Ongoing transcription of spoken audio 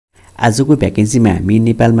आजको भ्याकेन्सीमा हामी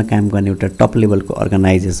नेपालमा काम गर्ने एउटा टप लेभलको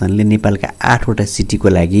अर्गनाइजेसनले नेपालका 8 वटा सिटीको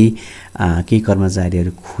लागि केही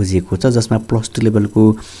कर्मचारीहरू खोजेको छ, जसमा +2 लेभलको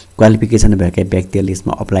क्वालिफिकेसन भएका व्यक्तिहरूले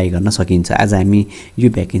यसमा अप्लाई गर्न सकिन्छ। आज हामी यो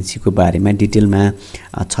भ्याकेन्सीको बारेमा डिटेलमा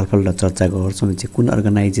छलफल र चर्चा गर्छौँ। यो चाहिँ कुन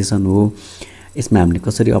अर्गनाइजेसन हो, यसमा हामीले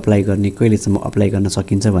कसरी अप्लाई गर्ने, कहिलेसम्म अप्लाई गर्न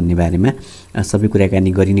सकिन्छ भन्ने बारेमा सबै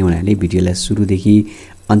कुराकानी गरिने हुनाले भिडियोलाई सुरुदेखि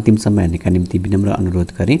अन्तिमसम्म हेर्नका निम्ति विनम्र अनुरोध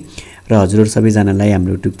गरेँ र हजुरहरू सबैजनालाई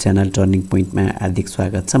हाम्रो युट्युब च्यानल टर्निङ पोइन्टमा हार्दिक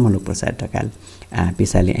स्वागत छ। म लोकप्रसाद ढकाल,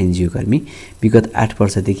 पेसाले एनजिओ कर्मी। विगत 8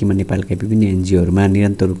 वर्षदेखि म नेपालका विभिन्न एनजिओहरूमा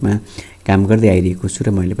निरन्तर रूपमा काम गर्दै आइरहेको छु र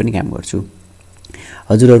मैले पनि काम गर्छु।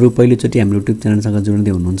 हजुरहरू पहिलोचोटि हाम्रो युट्युब च्यानलसँग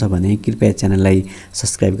जोड्दै हुनुहुन्छ भने कृपया च्यानललाई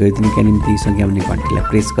सब्स्क्राइब गरिदिनका निम्ति, सँगै आउने घन्टीलाई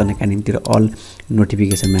प्रेस गर्नका निम्ति र अल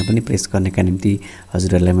नोटिफिकेसनमा पनि प्रेस गर्नका निम्ति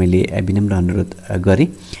हजुरहरूलाई मैले विनम्र अनुरोध गरेँ।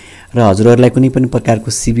 र हजुरहरूलाई कुनै पनि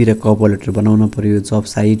प्रकारको सिभी र कभर लेटर बनाउन पर्यो, जब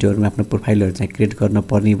साइटहरूमा आफ्नो प्रोफाइलहरू चाहिँ क्रिएट गर्न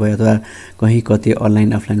पर्ने भयो अथवा कहीँ कतै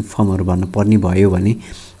अनलाइन अफलाइन फर्महरू भर्न पर्ने भयो भने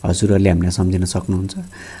हजुरहरूले हामीलाई सम्झिन सक्नुहुन्छ।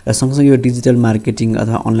 र सँगसँगै यो डिजिटल मार्केटिङ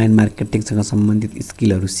अथवा अनलाइन मार्केटिङसँग सम्बन्धित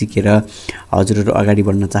स्किलहरू सिकेर हजुरहरू अगाडि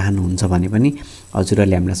बढ्न चाहनुहुन्छ भने पनि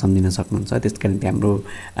हजुरहरूले हामीलाई सम्झिन सक्नुहुन्छ। त्यसकारण हाम्रो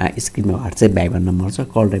स्क्रिनमा WhatsApp भाइबर नम्बर छ,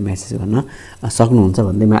 कल र मेसेज गर्न सक्नुहुन्छ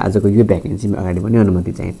भन्दै म आजको यो भ्याकेन्सीमा अगाडि बढ्ने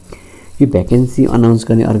अनुमति चाहे। यो भ्याकेन्सी अनाउन्स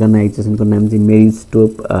गर्ने अर्गनाइजेसनको नाम चाहिँ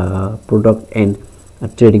मेरिस्टोप product and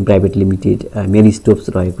trading private limited, मेरिस्टोप्स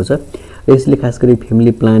रहेको छ। र यसले खास गरी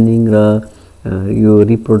फ्यामिली प्लानिङ र यो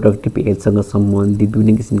रिप्रोडक्टिभ हेल्थसँग सम्बन्धित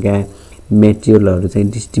विभिन्न किसिमका मेटेरियलहरू चाहिँ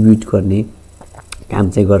डिस्ट्रिब्युट गर्ने काम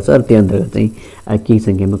चाहिँ गर्छ र त्यो अन्तर्गत चाहिँ केही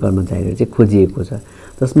सङ्ख्यामा कर्मचारीहरू चाहिँ खोजिएको छ।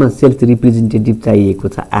 जसमा सेल्फ रिप्रेजेन्टेटिभ चाहिएको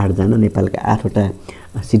छ 8 जना नेपालका 8 वटा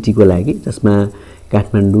सिटीको लागि, जसमा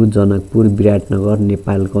काठमाडौँ, जनकपुर, विराटनगर,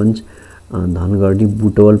 नेपालगञ्ज, धनगढी,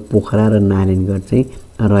 बुटवल, पोखरा र नारायणगढ चाहिँ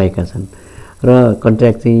रहेका छन्। र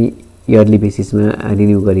कन्ट्र्याक्ट चाहिँ इयरली बेसिसमा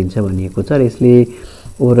रिन्यू गरिन्छ भनिएको छ। र यसले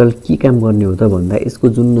ओभरअल के काम गर्ने हो त भन्दा यसको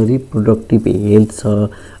जुन रिप्रोडक्टिभ हेल्थ छ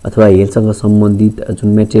अथवा हेल्थसँग सम्बन्धित जुन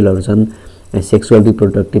मेटेरियलहरू छन्, sexual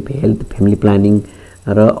reproductive health, family planning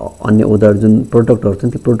र अन्य अदर जुन प्रोडक्टहरू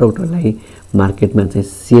छन्, त्यो प्रोडक्टहरूलाई मार्केटमा चाहिँ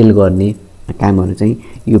सेल गर्ने कामहरू चाहिँ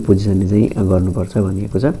यो पोजिसनले चाहिँ गर्नुपर्छ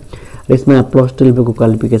भनिएको छ। र यसमा +2 लेभलको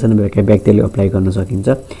क्वालिफिकेसन भएका व्यक्तिहरूले अप्लाई गर्न सकिन्छ।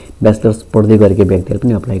 ब्याचलर्स पढ्दै गरेका व्यक्तिहरूले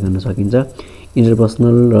पनि अप्लाई गर्न सकिन्छ।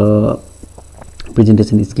 इन्टरपर्सनल र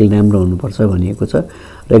प्रेजेन्टेसन स्किल राम्रो हुनुपर्छ भनिएको छ।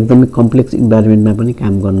 र एकदमै कम्प्लेक्स इन्भाइरोमेन्टमा पनि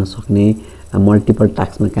काम गर्न सक्ने, मल्टिपल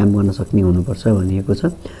टास्कमा काम गर्न सक्ने हुनुपर्छ भनिएको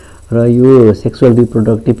छ। र यो सेक्सुअल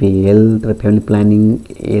रिप्रोडक्टिभ हेल्थ र फ्यामिली प्लानिङ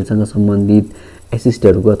हेल्थसँग सम्बन्धित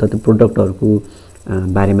एसिस्टहरूको अथवा त्यो प्रोडक्टहरूको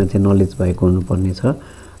बारेमा चाहिँ नलेज भएको हुनुपर्ने छ।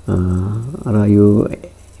 र यो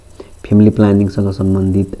फ्यामिली प्लानिङसँग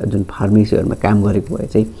सम्बन्धित जुन फार्मेसीहरूमा काम गरेको भए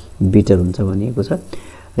चाहिँ बेटर हुन्छ भनिएको छ।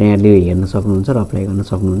 र यहाँले हेर्न सक्नुहुन्छ र अप्लाई गर्न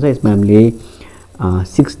सक्नुहुन्छ। यसमा हामीले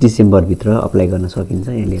 6 डिसेम्बरभित्र अप्लाई गर्न सकिन्छ।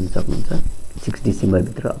 यहाँले हेर्न सक्नुहुन्छ 6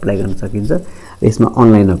 डिसेम्बरभित्र अप्लाई गर्न सकिन्छ। र यसमा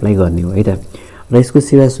अनलाइन अप्लाई गर्ने हो है त। र यसको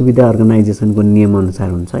सेवा सुविधा अर्गनाइजेसनको नियमअनुसार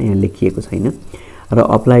हुन्छ, यहाँ लेखिएको छैन। र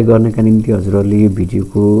अप्लाई गर्नका निम्ति हजुरहरूले यो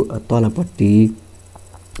भिडियोको तलपट्टि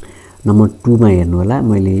नम्बर 2 मा हेर्नुहोला,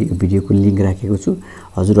 मैले यो भिडियोको लिङ्क राखेको छु।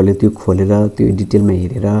 हजुरहरूले त्यो खोलेर त्यो डिटेलमा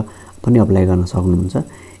हेरेर पनि अप्लाई गर्न सक्नुहुन्छ।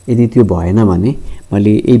 यदि त्यो भएन भने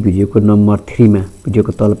मैले यही भिडियोको नम्बर 3 मा,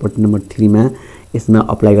 भिडियोको तलपट्टि नम्बर 3 मा यसमा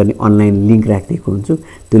अप्लाई गर्ने अनलाइन लिङ्क राखिदिएको हुन्छु।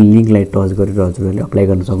 त्यो लिङ्कलाई टच गरेर हजुरहरूले अप्लाई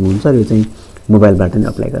गर्न सक्नुहुन्छ। र यो चाहिँ मोबाइलबाट नै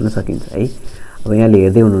अप्लाई गर्न सकिन्छ है। अब यहाँले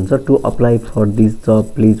हेर्दै हुनुहुन्छ to apply for this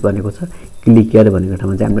job please भनेको छ। क्लिक हियर भनेको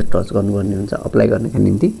ठाउँमा चाहिँ हामीले टच गर्नुपर्ने हुन्छ अप्लाई गर्नका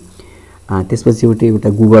निम्ति। त्यसपछि एउटा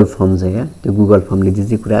गुगल फर्म छ यहाँ। त्यो गुगल फर्मले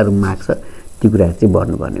जे कुराहरू माग्छ ती कुराहरू चाहिँ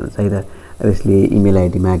भर्नुपर्ने हुन्छ है त। अब यसले इमेल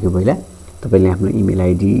आइडी माग्यो पहिला, तपाईँले आफ्नो इमेल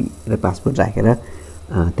आइडी र पासवर्ड राखेर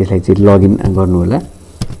त्यसलाई चाहिँ लगइन गर्नु होला।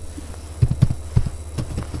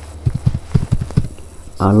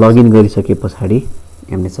 लगइन गरिसके पछाडि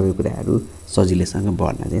हामीले सबै कुराहरू सजिलैसँग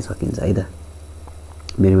भर्न चाहिँ सकिन्छ है त।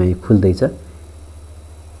 मेरोमा यो खुल्दैछ।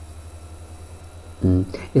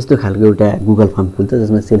 यस्तो खालको एउटा गुगल फर्म खुल्छ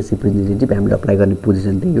जसमा सेल्स रिप्रेजेन्टेटिभ हामीले अप्लाई गर्ने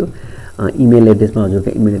पोजिसन त्यही हो। इमेल एड्रेसमा हजुरको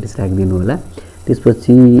इमेल एड्रेस राखिदिनु होला।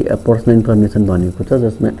 त्यसपछि पर्सनल इन्फर्मेसन भनेको छ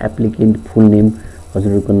जसमा एप्लिकेन्ट फुल नेम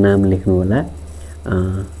हजुरको नाम लेख्नु होला।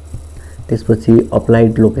 त्यसपछि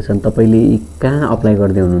अप्लाइड लोकेसन, तपाईँले कहाँ अप्लाई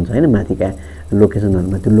गर्दै हुनुहुन्छ हैन, माथिका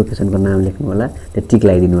लोकेसनहरुमा त्यो लोकेसनको नाम लेख्नु होला, त्यो टिक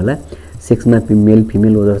लगाइदिनु होला। सेक्समा मेल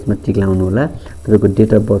फिमेल ओदर्समा टिक लगाउनु होला। तपाईको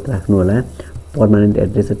डेट अफ बर्थ राख्नु होला। पर्मानेन्ट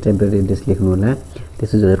एड्रेस र टेम्परेरी एड्रेस लेख्नु होला।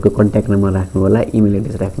 त्यसपछि हजुरको कन्ट्याक्ट नम्बर राख्नु होला, इमेल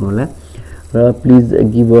एड्रेस राख्नु होला। र please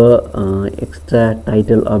give a extra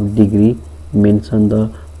title of degree mention the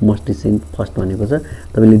most recent first भनेको छ।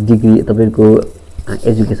 तपाईले डिग्री तपाईको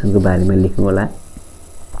एजुकेसनको बारेमा लेख्नु होला,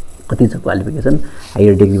 कति छ क्वालिफिकेसन,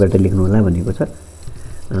 हायर डिग्रीबाट लेख्नु होला भनेको छ।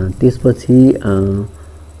 त्यसपछि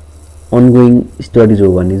ongoing स्टडिज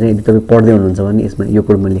हो भने चाहिँ यदि तपाईं पढ्दै हुनुहुन्छ भने यसमा यो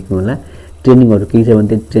कोडमा लेख्नु होला ट्रेनिङहरु केही छ भने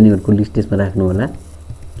त्यो ट्रेनिङहरुको लिस्ट यसमा राख्नु होला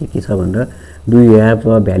के छ भनेर do you have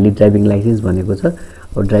a valid driving licence भनेको छ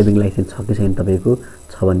अब ड्राइभिङ लाइसेन्स छ कि छैन तपाईको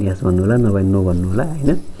छ भने यस भन्नु होला नभए नो भन्नु होला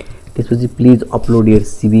हैन त्यसपछि प्लिज अपलोड योर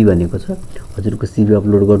सीवी भनेको छ हजुरको सीवी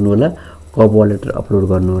अपलोड गर्नु होला कभर लेटर अपलोड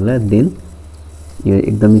गर्नु होला देन यो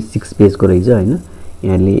एकदमै 6 पेजको रहेछ हैन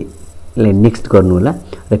यहाँले यसलाई नेक्स्ट गर्नु होला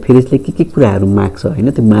र फेरि यसले के कुराहरु माग्छ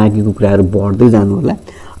हैन त्यो मागेको कुराहरु बढ्दै जानु होला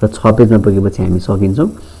र 6 पेजमा पुगेपछि हामी सकिन्छौं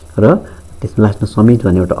र त्यसमा लास्टमा सबमिट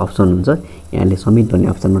भन्ने एउटा अप्सन हुन्छ यहाँले सबमिट भन्ने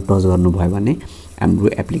अप्सनमा टच गर्नुभयो भने हाम्रो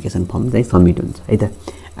एप्लिकेसन फर्म चाहिँ सबमिट हुन्छ है त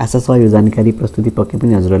आशा छ यो जानकारी प्रस्तुति पक्कै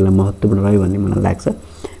पनि हजुरहरुलाई महत्त्वपूर्ण रह्यो भन्ने मलाई लाग्छ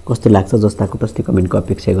कस्तो लाग्छ जस्ताको तस्तै कमेन्टको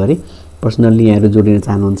अपेक्षा गरे पर्सनली यहाँहरु जोडिन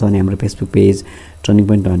चाहनुहुन्छ भने हाम्रो Facebook page turning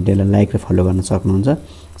point हन्टेलाई like र फलो गर्न सक्नुहुन्छ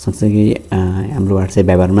सँगसँगै हाम्रो WhatsApp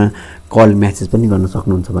व्यवहारमा कल मेसेज पनि गर्न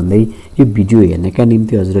सक्नुहुन्छ भन्दै यो भिडियो हेर्नका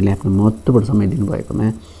निम्ति हजुरले आफ्नो महत्त्वपूर्ण समय दिनुभएकोमा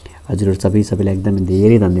हजुरहरु सबैलाई एकदमै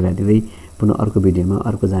धेरै धन्यवाद दिँदै पुनः अर्को भिडियोमा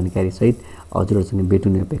अर्को जानकारी सहित हजुरहरुसँग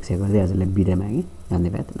भेट्ने अपेक्षा गर्दै आजलाई बिदा मागे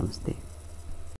धन्यवाद नमस्ते